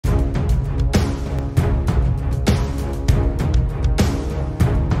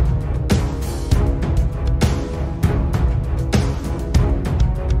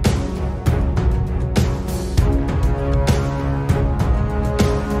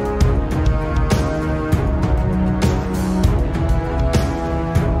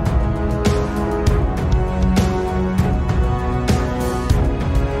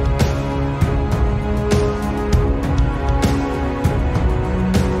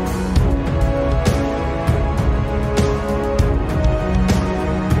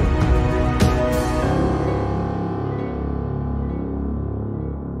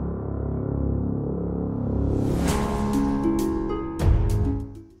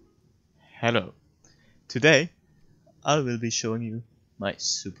Hello, today I will be showing you my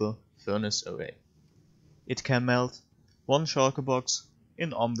super furnace array. It can melt one Shulkerbox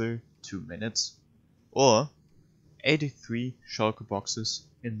in under 2 minutes or 83 Shulkerboxes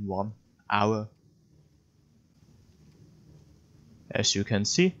in 1 hour. As you can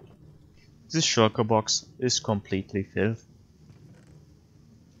see, this Shulkerbox is completely filled.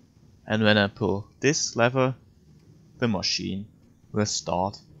 And when I pull this lever, the machine will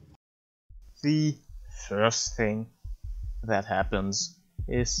start. The first thing that happens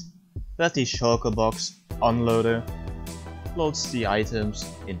is that the Shulkerbox unloader loads the items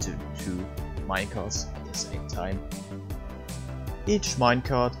into 2 minecarts at the same time. Each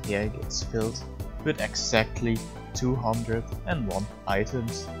minecart here gets filled with exactly 201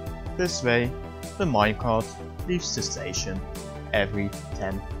 items. This way, the minecart leaves the station every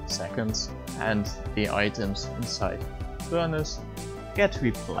 10 seconds and the items inside the furnace get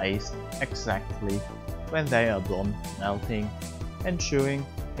replaced exactly when they are done melting, ensuring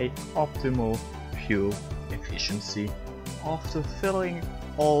an optimal fuel efficiency. After filling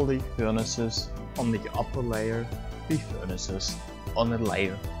all the furnaces on the upper layer, the furnaces on the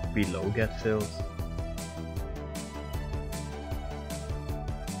layer below get filled.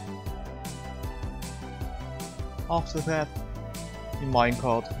 After that, the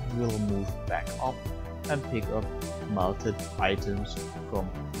minecart will move back up and pick up melted items from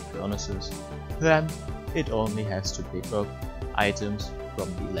the furnaces. Then it only has to pick up items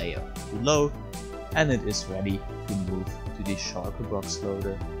from the layer below and it is ready to move to the Shulkerbox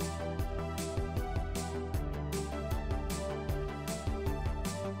loader.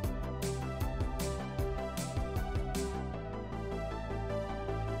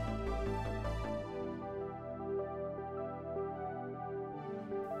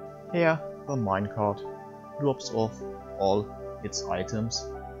 Here the minecart drops off all its items.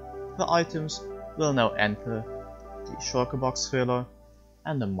 The items will now enter the Shulkerbox filler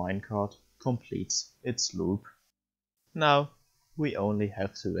and the minecart completes its loop. Now we only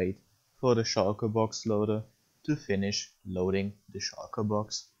have to wait for the Shulkerbox loader to finish loading the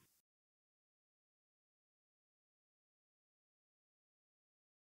Shulkerbox.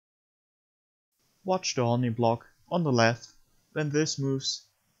 Watch the honey block on the left. When this moves,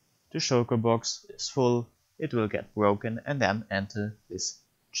 the Shulkerbox is full. It will get broken and then enter this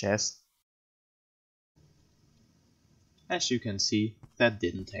chest. As you can see, that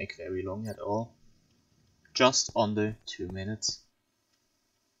didn't take very long at all. Just under 2 minutes.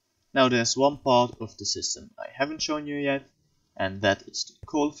 Now there's one part of the system I haven't shown you yet, and that is the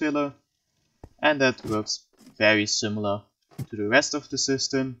coal filler. And that works very similar to the rest of the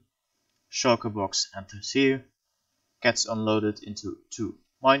system. Shulkerbox enters here, gets unloaded into 2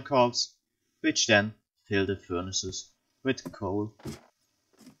 minecarts, which then fill the furnaces with coal.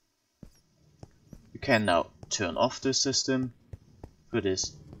 You can now turn off the system. For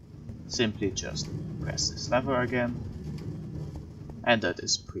this, simply just press this lever again, and that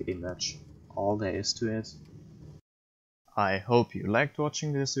is pretty much all there is to it. I hope you liked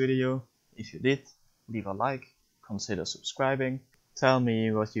watching this video. If you did, leave a like, consider subscribing. Tell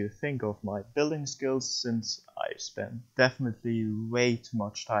me what you think of my building skills, since I spent definitely way too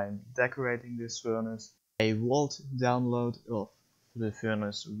much time decorating this furnace. A vault download of the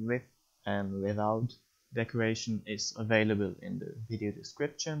furnace with and without decoration is available in the video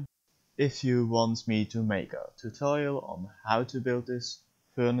description. If you want me to make a tutorial on how to build this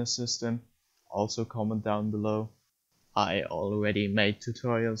furnace system, also comment down below. I already made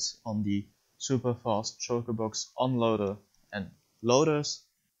tutorials on the SuperFast Shulkerbox unloader and loaders.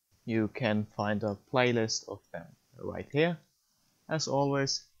 You can find a playlist of them right here. As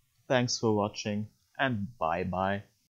always, thanks for watching and bye bye.